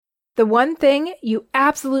The one thing you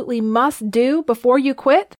absolutely must do before you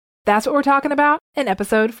quit? That's what we're talking about in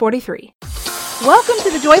episode 43. Welcome to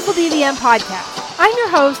the Joyful DVM podcast. I'm your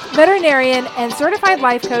host, veterinarian and certified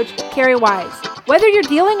life coach, Carrie Wise. Whether you're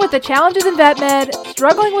dealing with the challenges in vet med,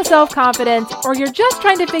 struggling with self-confidence, or you're just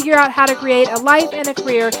trying to figure out how to create a life and a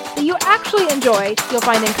career that you actually enjoy, you'll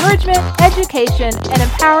find encouragement, education, and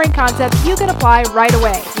empowering concepts you can apply right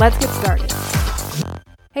away. Let's get started.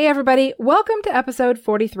 Hey everybody, welcome to episode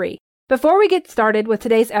 43. Before we get started with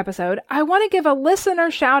today's episode, I want to give a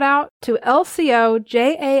listener shout out to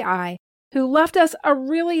LCOJAI, who left us a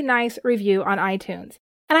really nice review on iTunes.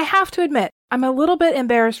 And I have to admit, I'm a little bit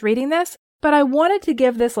embarrassed reading this, but I wanted to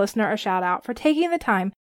give this listener a shout out for taking the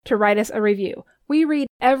time to write us a review. We read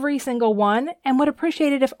every single one and would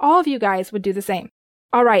appreciate it if all of you guys would do the same.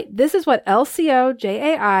 All right, this is what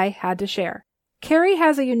LCOJAI had to share. Carrie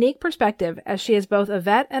has a unique perspective as she is both a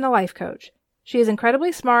vet and a life coach. She is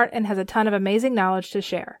incredibly smart and has a ton of amazing knowledge to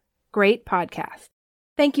share. Great podcast.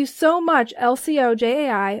 Thank you so much,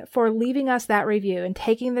 LCOJAI, for leaving us that review and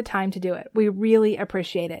taking the time to do it. We really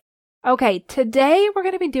appreciate it. Okay, today we're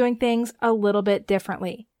going to be doing things a little bit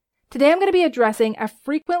differently. Today I'm going to be addressing a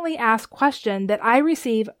frequently asked question that I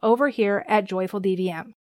receive over here at Joyful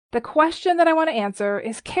DVM. The question that I want to answer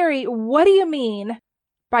is, Carrie, what do you mean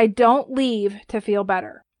by don't leave to feel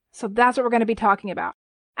better? So that's what we're going to be talking about.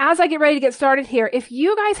 As I get ready to get started here, if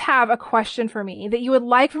you guys have a question for me that you would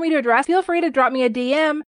like for me to address, feel free to drop me a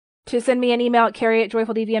DM, to send me an email at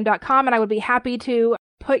carrie@joyfuldvm.com, and I would be happy to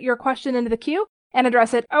put your question into the queue and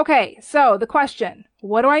address it. Okay, so the question,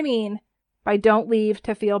 what do I mean by don't leave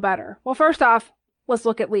to feel better? Well, first off, let's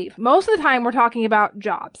look at leave. Most of the time we're talking about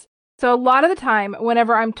jobs. So a lot of the time,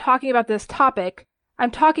 whenever I'm talking about this topic,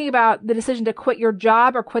 I'm talking about the decision to quit your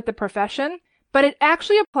job or quit the profession, but it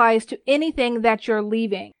actually applies to anything that you're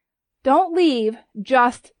leaving. Don't leave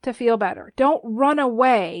just to feel better. Don't run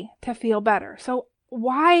away to feel better. So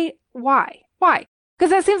why? Because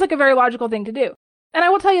that seems like a very logical thing to do. And I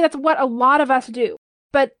will tell you that's what a lot of us do.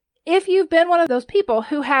 But if you've been one of those people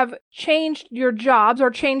who have changed your jobs or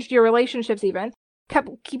changed your relationships even,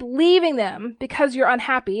 keep leaving them because you're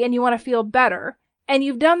unhappy and you want to feel better, and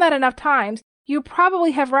you've done that enough times, you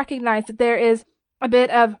probably have recognized that there is a bit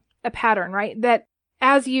of a pattern, right? That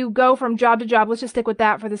as you go from job to job, let's just stick with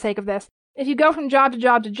that for the sake of this. If you go from job to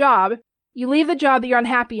job to job, you leave the job that you're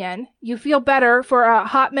unhappy in, you feel better for a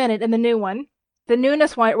hot minute in the new one, the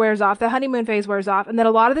newness wears off, the honeymoon phase wears off, and then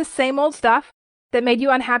a lot of this same old stuff that made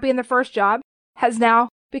you unhappy in the first job has now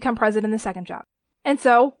become present in the second job. And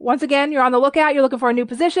so, once again, you're on the lookout, you're looking for a new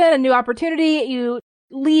position, a new opportunity, you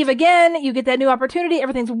leave again, you get that new opportunity,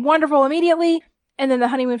 everything's wonderful immediately, and then the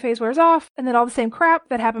honeymoon phase wears off, and then all the same crap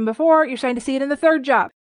that happened before, you're starting to see it in the third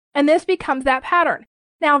job. And this becomes that pattern.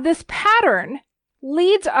 Now, this pattern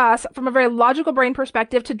leads us, from a very logical brain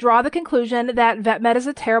perspective, to draw the conclusion that vet med is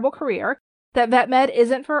a terrible career, that vet med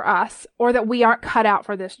isn't for us, or that we aren't cut out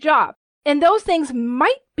for this job. And those things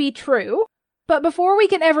might be true, but before we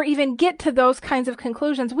can ever even get to those kinds of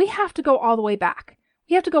conclusions, we have to go all the way back.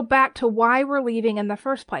 We have to go back to why we're leaving in the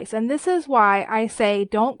first place. And this is why I say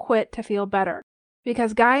don't quit to feel better.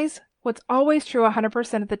 Because guys, what's always true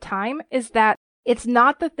 100% of the time is that it's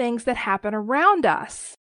not the things that happen around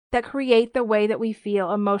us that create the way that we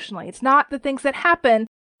feel emotionally. It's not the things that happen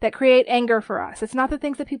that create anger for us. It's not the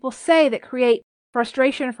things that people say that create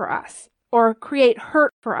frustration for us or create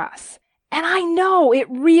hurt for us. And I know it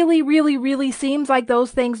really, really, really seems like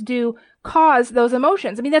those things do cause those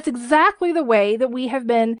emotions. I mean, that's exactly the way that we have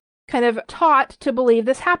been kind of taught to believe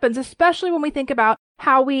this happens, especially when we think about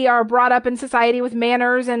how we are brought up in society with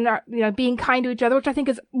manners and being kind to each other, which I think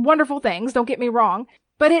is wonderful things, don't get me wrong.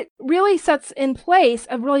 But it really sets in place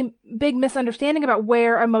a really big misunderstanding about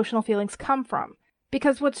where emotional feelings come from.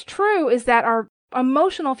 Because what's true is that our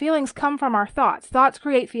emotional feelings come from our thoughts. Thoughts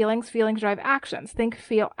create feelings, feelings drive actions. Think,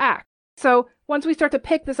 feel, act. So once we start to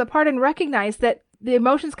pick this apart and recognize that the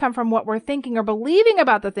emotions come from what we're thinking or believing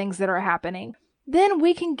about the things that are happening, then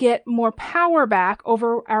we can get more power back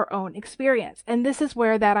over our own experience. And this is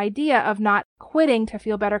where that idea of not quitting to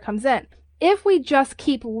feel better comes in. If we just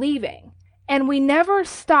keep leaving and we never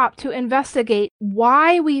stop to investigate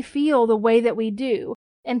why we feel the way that we do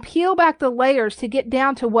and peel back the layers to get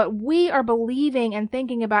down to what we are believing and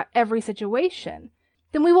thinking about every situation,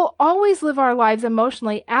 then we will always live our lives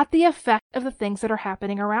emotionally at the effect of the things that are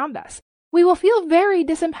happening around us. We will feel very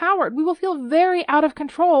disempowered. We will feel very out of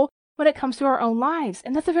control when it comes to our own lives.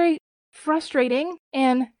 And that's a very frustrating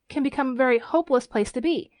and can become a very hopeless place to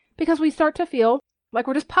be because we start to feel like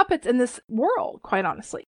we're just puppets in this world, quite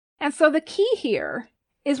honestly. And so the key here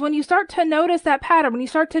is when you start to notice that pattern, when you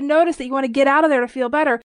start to notice that you want to get out of there to feel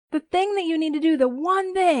better, The thing that you need to do, the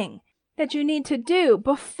one thing that you need to do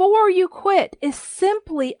before you quit is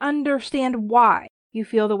simply understand why you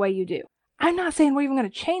feel the way you do. I'm not saying we're even going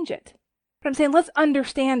to change it, but I'm saying let's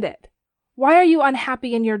understand it. Why are you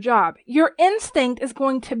unhappy in your job? Your instinct is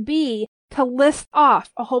going to be to list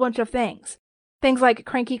off a whole bunch of things. Things like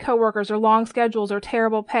cranky coworkers or long schedules or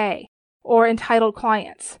terrible pay or entitled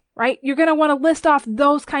clients, right? You're going to want to list off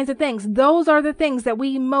those kinds of things. Those are the things that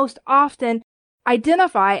we most often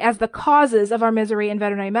identify as the causes of our misery in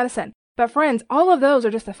veterinary medicine. But friends, all of those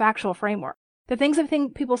are just a factual framework. The things that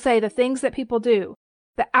people say, the things that people do,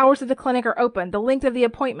 the hours that the clinic are open, the length of the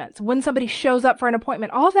appointments, when somebody shows up for an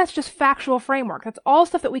appointment, all of that's just factual framework. That's all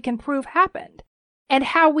stuff that we can prove happened. And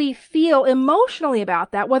how we feel emotionally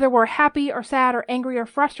about that, whether we're happy or sad or angry or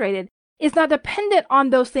frustrated, is not dependent on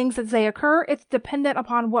those things as they occur. It's dependent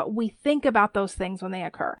upon what we think about those things when they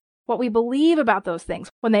occur, what we believe about those things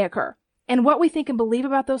when they occur. And what we think and believe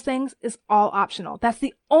about those things is all optional. That's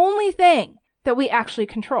the only thing that we actually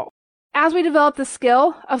control. As we develop the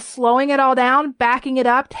skill of slowing it all down, backing it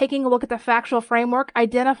up, taking a look at the factual framework,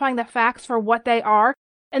 identifying the facts for what they are,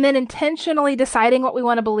 and then intentionally deciding what we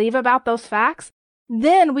want to believe about those facts,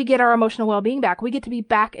 then we get our emotional well-being back. We get to be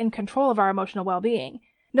back in control of our emotional well-being.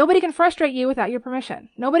 Nobody can frustrate you without your permission.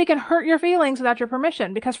 Nobody can hurt your feelings without your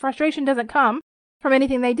permission, because frustration doesn't come from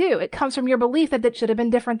anything they do. It comes from your belief that it should have been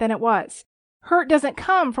different than it was. Hurt doesn't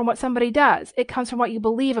come from what somebody does. It comes from what you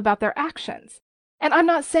believe about their actions. And I'm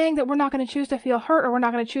not saying that we're not going to choose to feel hurt or we're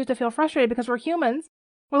not going to choose to feel frustrated, because we're humans.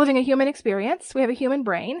 We're living a human experience. We have a human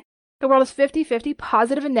brain. The world is 50-50,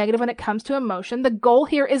 positive and negative when it comes to emotion. The goal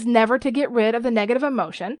here is never to get rid of the negative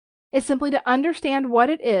emotion. It's simply to understand what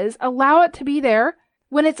it is, allow it to be there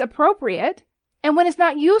when it's appropriate, and when it's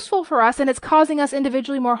not useful for us and it's causing us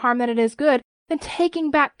individually more harm than it is good, then taking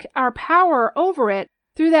back our power over it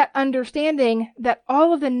through that understanding that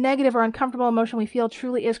all of the negative or uncomfortable emotion we feel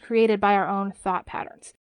truly is created by our own thought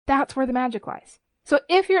patterns. That's where the magic lies. So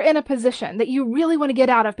if you're in a position that you really want to get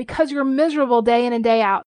out of because you're miserable day in and day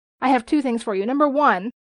out, I have two things for you. Number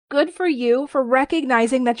one, good for you for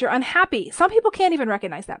recognizing that you're unhappy. Some people can't even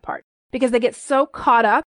recognize that part because they get so caught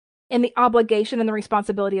up in the obligation and the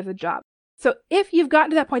responsibility of the job. So if you've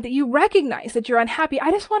gotten to that point that you recognize that you're unhappy,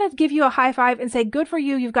 I just want to give you a high five and say, good for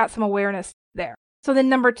you, you've got some awareness there. So then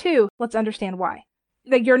number two, let's understand why.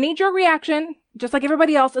 That your knee-jerk reaction, just like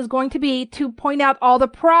everybody else, is going to be to point out all the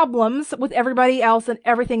problems with everybody else and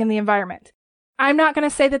everything in the environment. I'm not going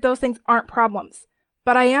to say that those things aren't problems,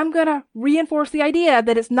 but I am going to reinforce the idea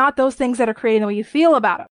that it's not those things that are creating the way you feel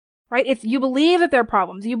about them, right? It's you believe that they're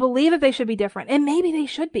problems. You believe that they should be different, and maybe they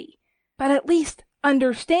should be, but at least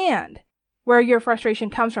understand where your frustration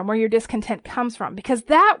comes from, where your discontent comes from, because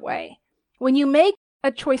that way, when you make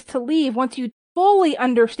a choice to leave, once you fully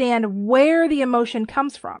understand where the emotion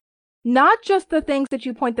comes from, not just the things that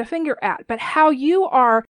you point the finger at, but how you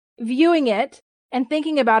are viewing it and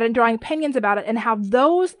thinking about it and drawing opinions about it and how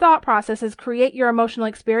those thought processes create your emotional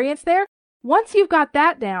experience there. Once you've got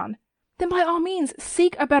that down, then by all means,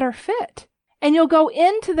 seek a better fit. And you'll go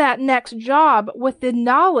into that next job with the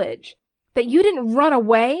knowledge that you didn't run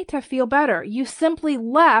away to feel better. You simply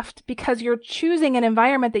left because you're choosing an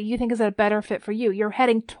environment that you think is a better fit for you. You're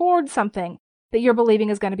heading towards something that you're believing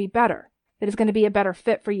is going to be better, that is going to be a better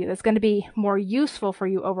fit for you, that's going to be more useful for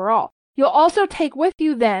you overall. You'll also take with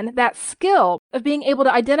you then that skill of being able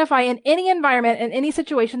to identify in any environment, in any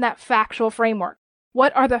situation, that factual framework.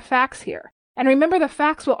 What are the facts here? And remember, the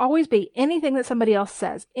facts will always be anything that somebody else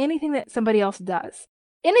says, anything that somebody else does.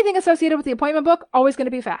 Anything associated with the appointment book, always going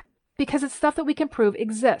to be fact, because it's stuff that we can prove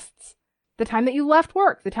exists. The time that you left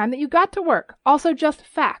work, the time that you got to work, also just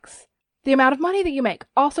facts. The amount of money that you make,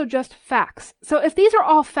 also just facts. So if these are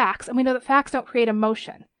all facts, and we know that facts don't create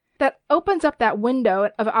emotion, that opens up that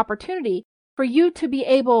window of opportunity for you to be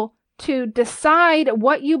able to decide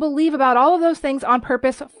what you believe about all of those things on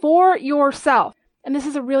purpose for yourself. And this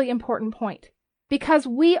is a really important point, because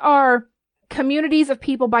we are communities of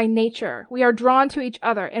people by nature. We are drawn to each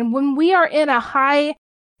other. And when we are in a high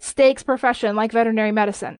stakes profession like veterinary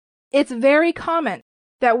medicine, it's very common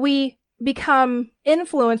that we become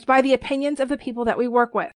influenced by the opinions of the people that we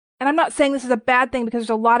work with. And I'm not saying this is a bad thing, because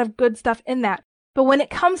there's a lot of good stuff in that. But when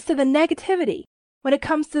it comes to the negativity, when it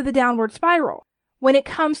comes to the downward spiral, when it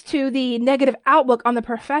comes to the negative outlook on the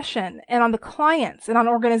profession and on the clients and on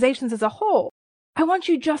organizations as a whole, I want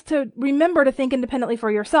you just to remember to think independently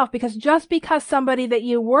for yourself, because just because somebody that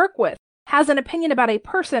you work with has an opinion about a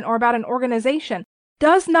person or about an organization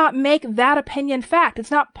does not make that opinion fact.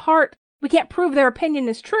 It's not part, we can't prove their opinion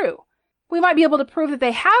is true. We might be able to prove that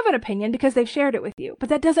they have an opinion because they've shared it with you, but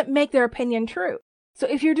that doesn't make their opinion true. So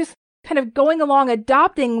if you're just kind of going along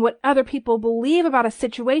adopting what other people believe about a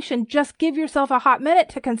situation, just give yourself a hot minute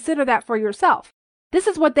to consider that for yourself. This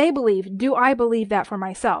is what they believe. Do I believe that for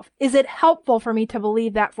myself? Is it helpful for me to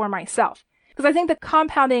believe that for myself? Because I think the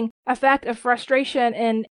compounding effect of frustration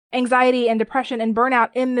and anxiety and depression and burnout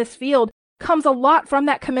in this field comes a lot from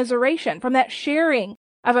that commiseration, from that sharing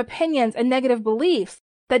of opinions and negative beliefs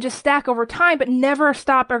that just stack over time but never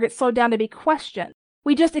stop or get slowed down to be questioned.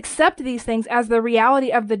 We just accept these things as the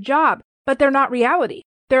reality of the job, but they're not reality.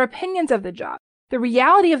 They're opinions of the job. The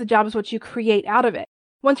reality of the job is what you create out of it.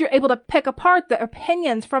 Once you're able to pick apart the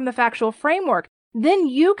opinions from the factual framework, then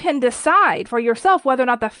you can decide for yourself whether or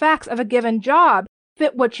not the facts of a given job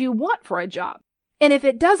fit what you want for a job. And if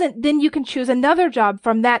it doesn't, then you can choose another job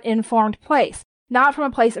from that informed place, not from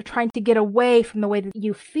a place of trying to get away from the way that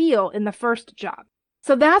you feel in the first job.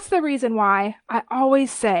 So that's the reason why I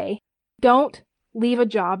always say, don't leave a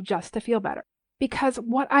job just to feel better. Because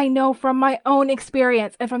what I know from my own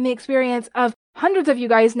experience and from the experience of hundreds of you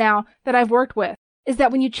guys now that I've worked with is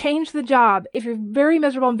that when you change the job, if you're very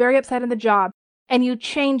miserable and very upset in the job and you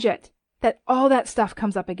change it, that all that stuff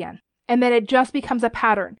comes up again and that it just becomes a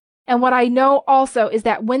pattern. And what I know also is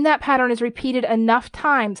that when that pattern is repeated enough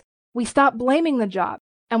times, we stop blaming the job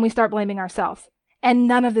and we start blaming ourselves. And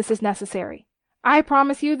none of this is necessary. I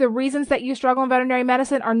promise you, the reasons that you struggle in veterinary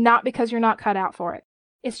medicine are not because you're not cut out for it.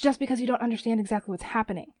 It's just because you don't understand exactly what's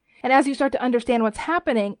happening. And as you start to understand what's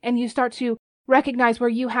happening and you start to recognize where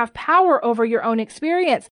you have power over your own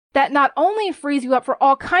experience, that not only frees you up for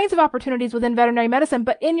all kinds of opportunities within veterinary medicine,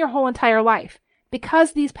 but in your whole entire life.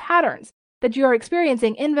 Because these patterns that you are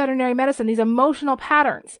experiencing in veterinary medicine, these emotional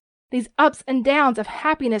patterns, these ups and downs of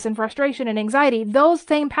happiness and frustration and anxiety, those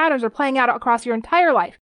same patterns are playing out across your entire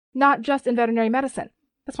life. Not just in veterinary medicine.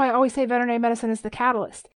 That's why I always say veterinary medicine is the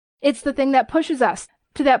catalyst. It's the thing that pushes us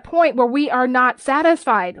to that point where we are not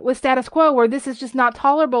satisfied with status quo, where this is just not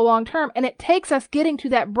tolerable long term. And it takes us getting to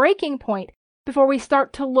that breaking point before we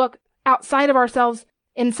start to look outside of ourselves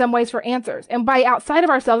in some ways for answers. And by outside of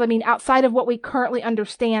ourselves, I mean outside of what we currently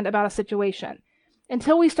understand about a situation.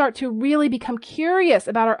 Until we start to really become curious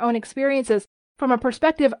about our own experiences from a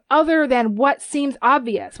perspective other than what seems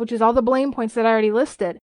obvious, which is all the blame points that I already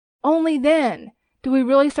listed. Only then do we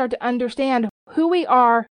really start to understand who we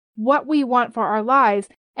are, what we want for our lives,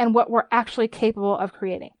 and what we're actually capable of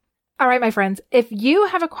creating. All right, my friends, if you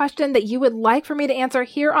have a question that you would like for me to answer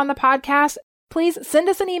here on the podcast, please send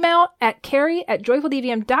us an email at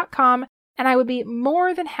carrie@joyfuldvm.com, and I would be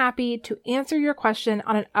more than happy to answer your question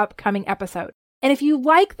on an upcoming episode. And if you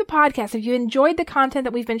like the podcast, if you enjoyed the content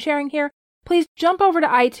that we've been sharing here, please jump over to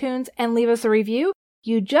iTunes and leave us a review.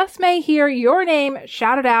 You just may hear your name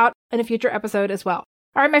shouted out in a future episode as well.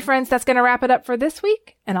 All right, my friends, that's going to wrap it up for this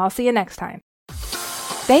week, and I'll see you next time.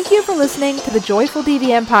 Thank you for listening to the Joyful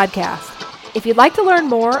DVM podcast. If you'd like to learn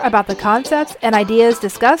more about the concepts and ideas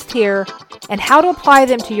discussed here and how to apply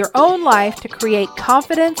them to your own life to create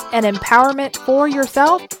confidence and empowerment for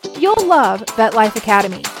yourself, you'll love Vet Life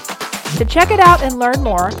Academy. To check it out and learn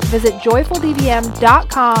more, visit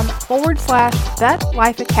joyfuldvm.com/Vet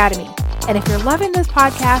Life Academy. And if you're loving this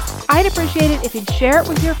podcast, I'd appreciate it if you'd share it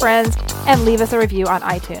with your friends and leave us a review on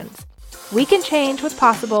iTunes. We can change what's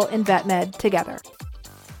possible in vet med together.